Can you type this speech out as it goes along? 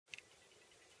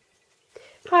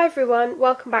Hi everyone,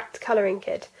 welcome back to Colouring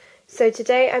Kid. So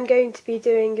today I'm going to be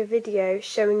doing a video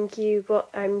showing you what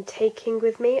I'm taking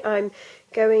with me. I'm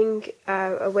going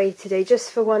away today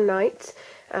just for one night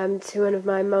to one of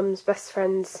my mum's best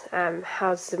friend's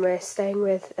houses, and we're staying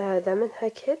with them and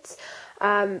her kids.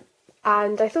 And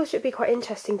I thought it would be quite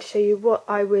interesting to show you what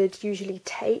I would usually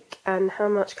take and how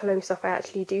much colouring stuff I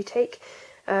actually do take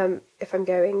if I'm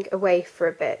going away for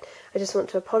a bit. I just want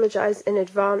to apologise in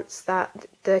advance that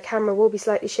the camera will be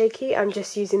slightly shaky. I'm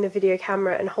just using the video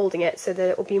camera and holding it so that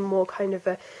it will be more kind of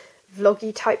a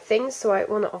vloggy type thing. So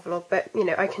well, not a vlog, but you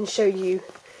know, I can show you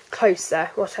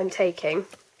closer what I'm taking.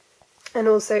 And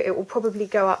also it will probably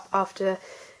go up after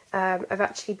I've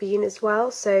actually been as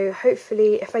well. So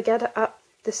hopefully if I get it up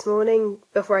this morning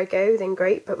before I go, then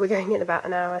great, but we're going in about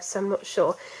an hour, so I'm not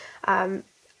sure.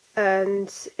 And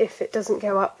if it doesn't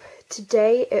go up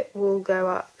today, it will go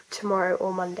up tomorrow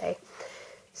or Monday.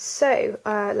 So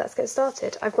let's get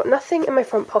started. I've got nothing in my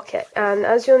front pocket, and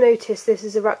as you'll notice, this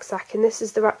is a rucksack, and this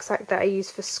is the rucksack that I use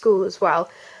for school as well.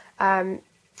 And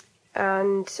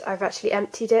I've actually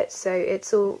emptied it, so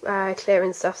it's all clear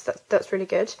and stuff, so that's really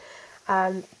good.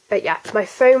 But yeah, my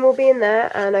phone will be in there,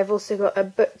 and I've also got a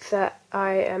book that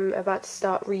I am about to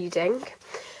start reading.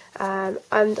 And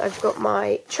I've got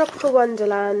my Tropical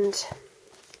Wonderland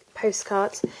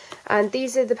postcards, and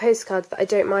these are the postcards that I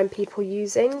don't mind people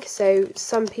using. So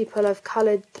some people have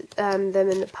coloured them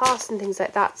in the past and things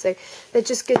like that, so they're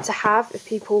just good to have if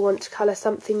people want to colour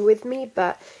something with me,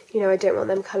 but you know, I don't want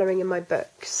them colouring in my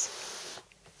books.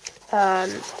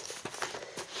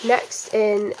 Next,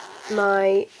 in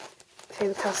my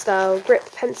Faber-Castell grip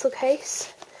pencil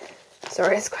case,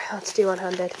 sorry it's quite hard to do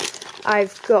one-handed,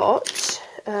 I've got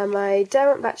my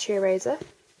Derwent battery eraser,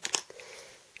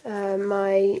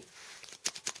 my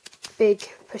big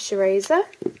push eraser,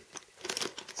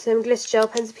 some glitter gel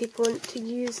pens if people want to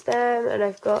use them, and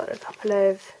I've got a couple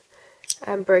of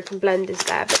broken blenders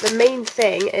there. But the main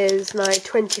thing is my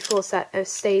 24 set of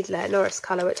Staedtler Norris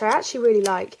colour, which I actually really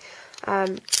like,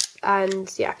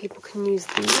 and yeah, people can use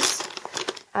these.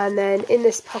 And then in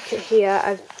this pocket here,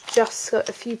 I've just got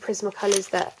a few Prismacolors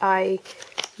that I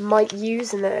might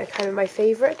use and they're kind of my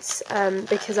favourites,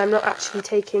 because I'm not actually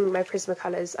taking my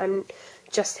Prismacolors, I'm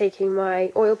just taking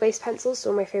my oil-based pencils, so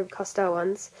all my Faber-Castell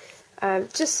ones,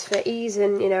 just for ease,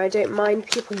 and you know, I don't mind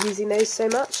people using those so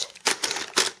much.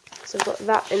 So I've got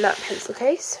that in that pencil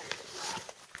case.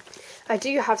 I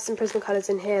do have some Prismacolors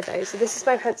in here though, so this is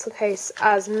my pencil case,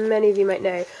 as many of you might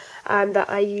know, that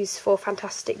I use for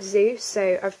Fantastic Zoo.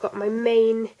 So I've got my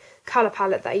main colour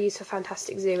palette that I use for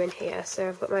Fantastic Zoo in here. So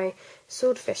I've got my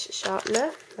Swordfish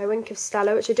sharpener, my Wink of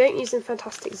Stella, which I don't use in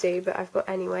Fantastic Zoo, but I've got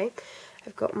anyway.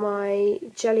 I've got my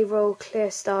Jelly Roll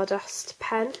Clear Stardust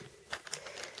pen.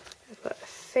 I've got a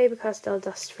Faber-Castell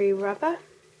Dust Free rubber.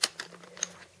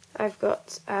 I've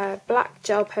got a black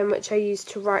gel pen which I use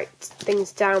to write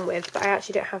things down with, but I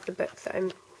actually don't have the book that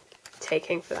I'm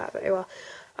taking for that, but oh well.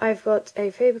 I've got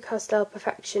a Faber-Castell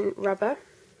Perfection rubber,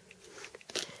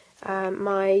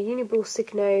 my Uniball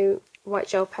Signo white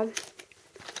gel pen,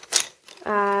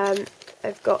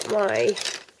 I've got my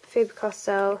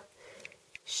Faber-Castell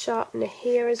sharpener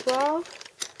here as well,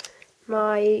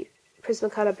 my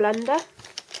Prismacolor blender.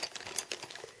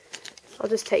 I'll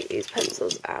just take these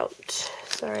pencils out,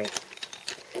 sorry.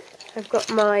 I've got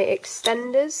my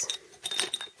extenders.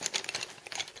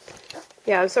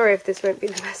 Yeah, I'm sorry if this won't be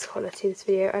the best quality, this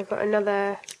video. I've got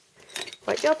another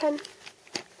white gel pen.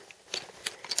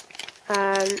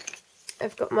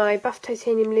 I've got my Buff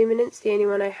Titanium Luminance, the only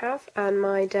one I have, and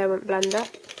my Derwent blender.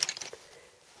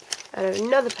 And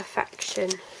another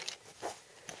Perfection,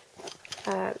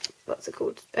 what's it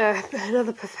called?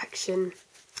 Another Perfection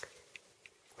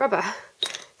rubber,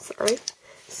 sorry.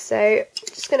 So, I'm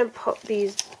just going to pop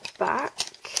these back.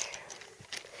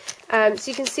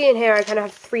 So you can see in here I kind of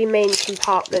have three main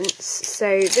compartments,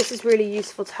 so this is really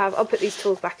useful to have. I'll put these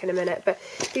tools back in a minute, but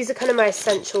these are kind of my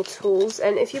essential tools,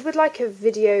 and if you would like a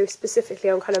video specifically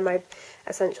on kind of my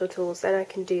essential tools, then I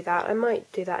can do that. I might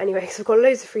do that anyway, because I've got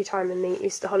loads of free time in the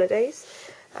Easter holidays.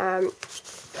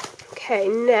 Okay,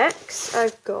 next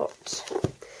I've got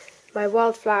my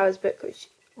Wild Flowers book, which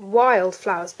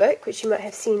you might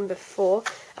have seen before.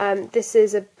 This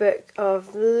is a book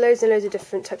of loads and loads of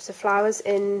different types of flowers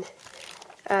in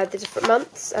the different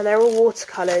months, and they're all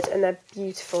watercoloured and they're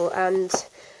beautiful, and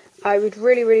I would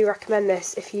really recommend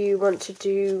this if you want to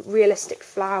do realistic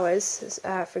flowers,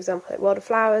 for example like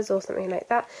wildflowers or something like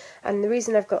that. And the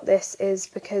reason I've got this is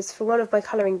because for one of my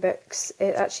colouring books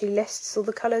it actually lists all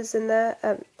the colours in there,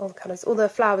 all the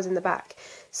flowers in the back.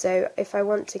 So if I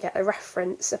want to get a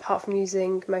reference apart from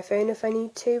using my phone if I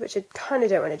need to, which I kind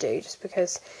of don't want to do just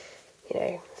because you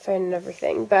know, phone and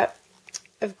everything, but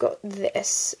I've got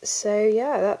this, so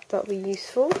yeah, that'll be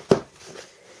useful.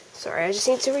 Sorry, I just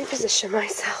need to reposition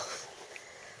myself.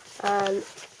 I'm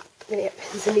going to get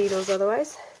pins and needles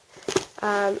otherwise.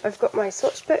 I've got my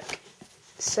swatch book,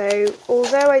 so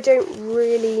although I don't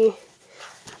really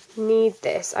need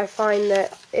this, I find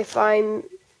that if I'm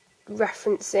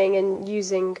referencing and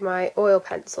using my oil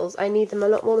pencils, I need them a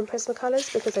lot more than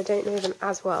Prismacolors because I don't know them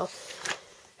as well.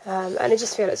 And I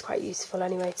just feel it's quite useful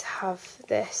anyway to have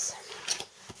this.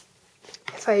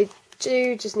 If I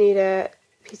do just need a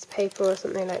piece of paper or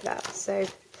something like that, so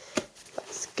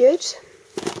that's good.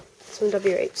 It's from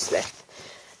WH Smith.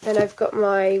 Then I've got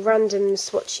my random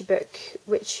swatchy book,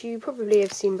 which you probably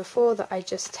have seen before, that I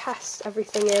just test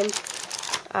everything in.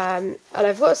 And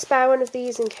I've got a spare one of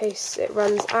these in case it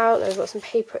runs out. I've got some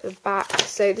paper at the back,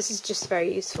 so this is just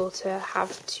very useful to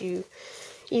have to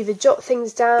either jot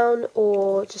things down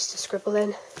or just to scribble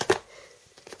in.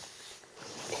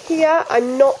 Here,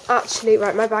 I'm not actually,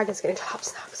 right, my bag is going to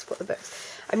collapse now because I've got the books.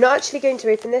 I'm not actually going to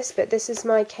open this, but this is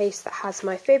my case that has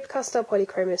my Faber-Castell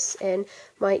Polychromos in,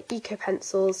 my Eco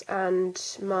pencils and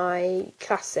my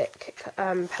classic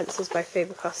pencils by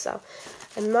Faber-Castell.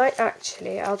 I might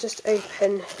actually, I'll just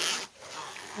open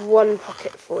one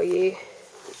pocket for you.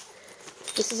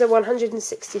 This is a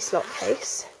 160 slot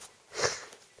case.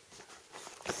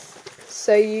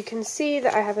 So you can see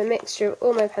that I have a mixture of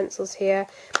all my pencils here,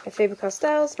 my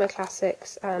Faber-Castells, my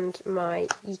classics and my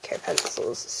Eco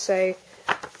pencils. So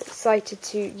excited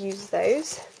to use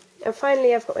those. And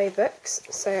finally I've got my books,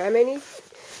 so I'm only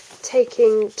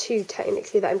taking 2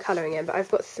 technically that I'm colouring in, but I've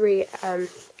got 3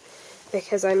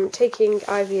 because I'm taking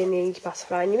Ivy and the Inky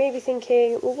Butterfly. And you may be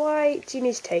thinking, well, why do you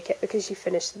need to take it? Because you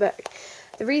finished the book.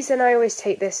 The reason I always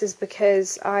take this is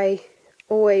because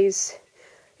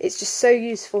it's just so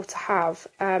useful to have,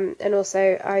 and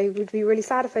also I would be really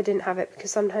sad if I didn't have it,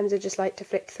 because sometimes I just like to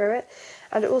flick through it.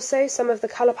 And also some of the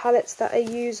colour palettes that I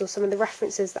use, or some of the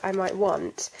references that I might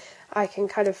want, I can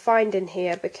kind of find in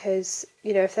here, because,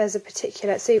 you know, if there's a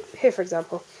particular, say here for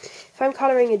example, if I'm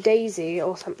colouring a daisy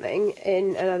or something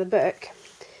in another book,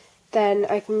 then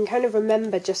I can kind of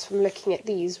remember just from looking at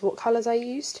these what colours I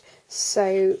used.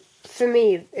 So for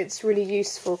me it's really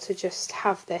useful to just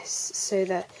have this so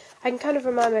that I can kind of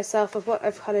remind myself of what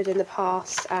I've coloured in the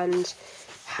past and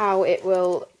how it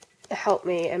will help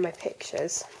me in my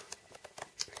pictures.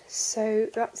 So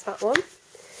that's that one.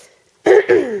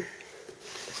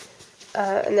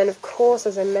 And then of course,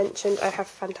 as I mentioned, I have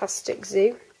Fantastic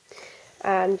Zoo.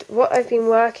 And what I've been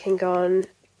working on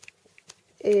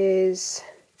is,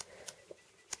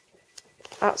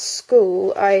 at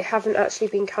school, I haven't actually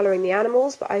been colouring the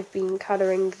animals, but I've been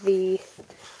colouring the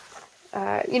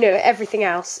you know, everything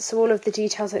else. So all of the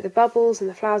details like the bubbles and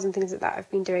the flowers and things like that I've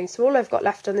been doing. So all I've got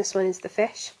left on this one is the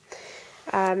fish.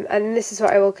 And this is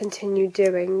what I will continue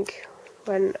doing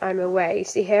when I'm away.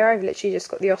 See here, I've literally just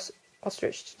got the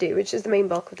ostrich to do, which is the main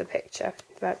bulk of the picture.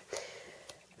 But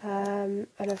and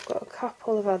I've got a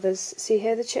couple of others. See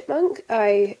here, the chipmunk,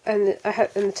 and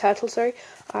the turtle. Sorry,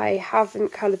 I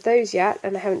haven't coloured those yet,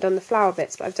 and I haven't done the flower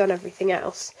bits, but I've done everything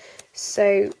else.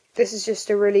 So this is just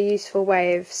a really useful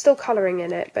way of still colouring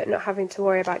in it, but not having to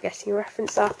worry about getting a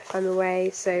reference up if I'm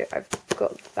away. So I've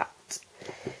got that.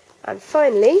 And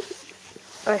finally,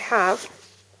 I have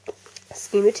a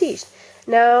Schematige.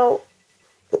 Now,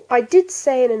 I did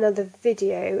say in another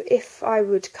video, if I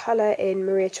would colour in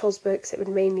Maria Choll's books, it would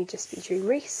mainly just be Dream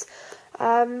Reese.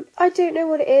 I don't know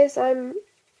what it is.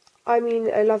 I mean,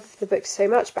 I love the book so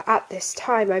much, but at this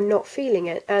time I'm not feeling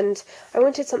it, and I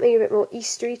wanted something a bit more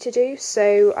Eastery to do,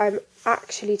 so I'm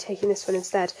actually taking this one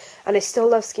instead. And I still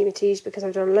love Schematige because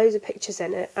I've done loads of pictures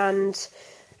in it, and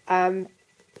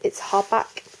it's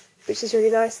hardback, which is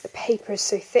really nice. The paper is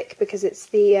so thick because it's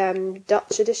the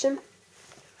Dutch edition.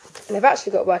 And I've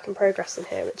actually got work in progress in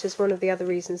here, which is one of the other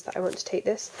reasons that I want to take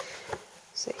this.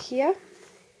 So here.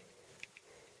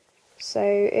 So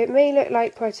it may look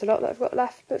like quite a lot that I've got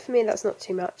left, but for me that's not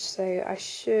too much. So I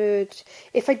should,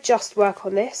 if I just work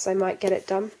on this, I might get it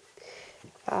done.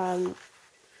 But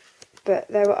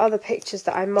there were other pictures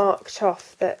that I marked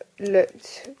off that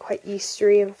looked quite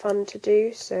Eastery and fun to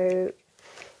do. So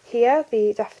here,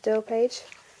 the daffodil page.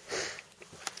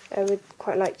 I would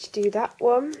quite like to do that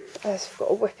one. I've got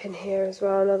a whip in here as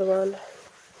well, another one.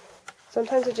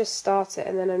 Sometimes I just start it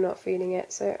and then I'm not feeling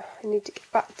it, so I need to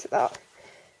get back to that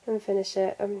and finish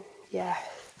it. Yeah.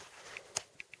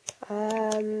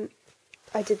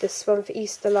 I did this one for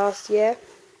Easter last year.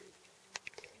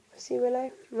 See Willow?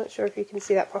 I'm not sure if you can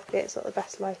see that properly, it's not the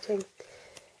best lighting.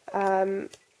 I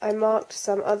marked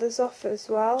some others off as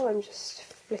well, I'm just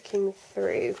flicking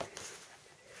through.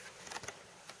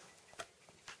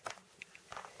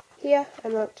 here. I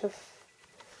marked off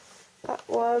that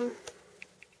one.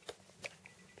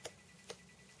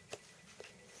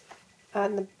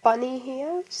 And the bunny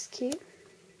here, which is cute.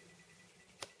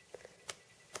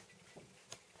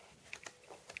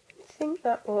 I think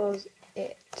that was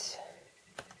it.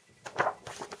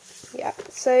 Yeah,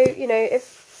 so, you know,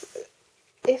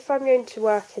 if I'm going to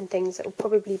work in things, it will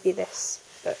probably be this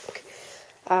book.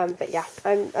 But yeah,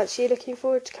 I'm actually looking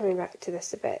forward to coming back to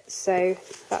this a bit, so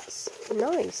that's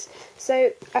nice.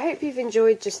 So I hope you've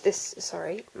enjoyed just this,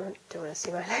 sorry, I don't want to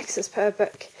see my legs as per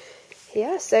book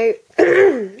here. So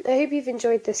I hope you've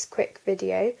enjoyed this quick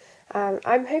video.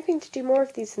 I'm hoping to do more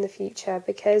of these in the future,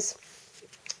 because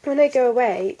when I go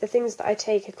away, the things that I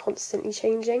take are constantly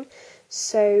changing.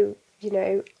 So, you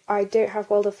know, I don't have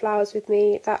World of Flowers with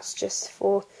me. That's just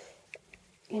for,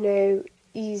 you know,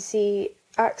 easy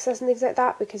access and things like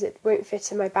that, because it won't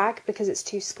fit in my bag because it's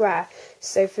too square.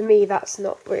 So for me, that's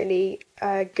not really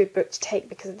a good book to take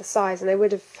because of the size, and I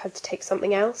would have had to take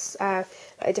something else, a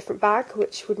different bag,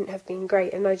 which wouldn't have been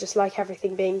great. And I just like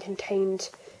everything being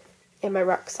contained in my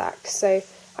rucksack, so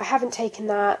I haven't taken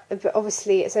that. But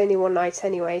obviously it's only one night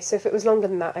anyway, so if it was longer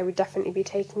than that, I would definitely be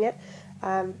taking it.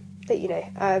 But you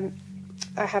know,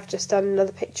 I have just done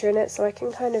another picture in it, so I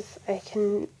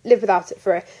can live without it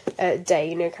for a day,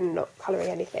 you know, kind of not colouring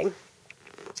anything.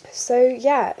 So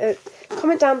yeah,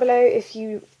 comment down below if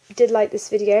you did like this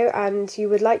video and you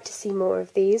would like to see more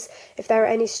of these. If there are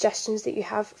any suggestions that you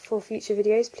have for future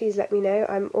videos, please let me know.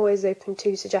 I'm always open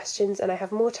to suggestions, and I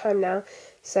have more time now,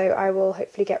 so I will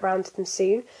hopefully get round to them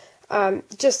soon.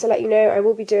 Just to let you know, I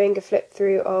will be doing a flip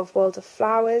through of World of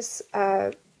Flowers,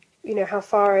 you know, how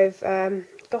far I've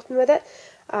gotten with it.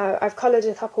 I've coloured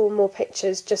a couple more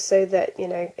pictures just so that, you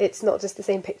know, it's not just the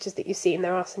same pictures that you've seen,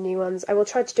 there are some new ones. I will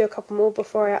try to do a couple more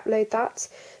before I upload that,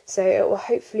 so it will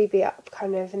hopefully be up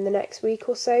kind of in the next week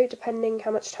or so, depending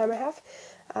how much time I have.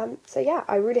 So yeah,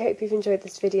 I really hope you've enjoyed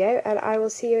this video, and I will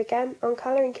see you again on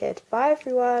Colouring Kid. Bye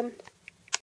everyone!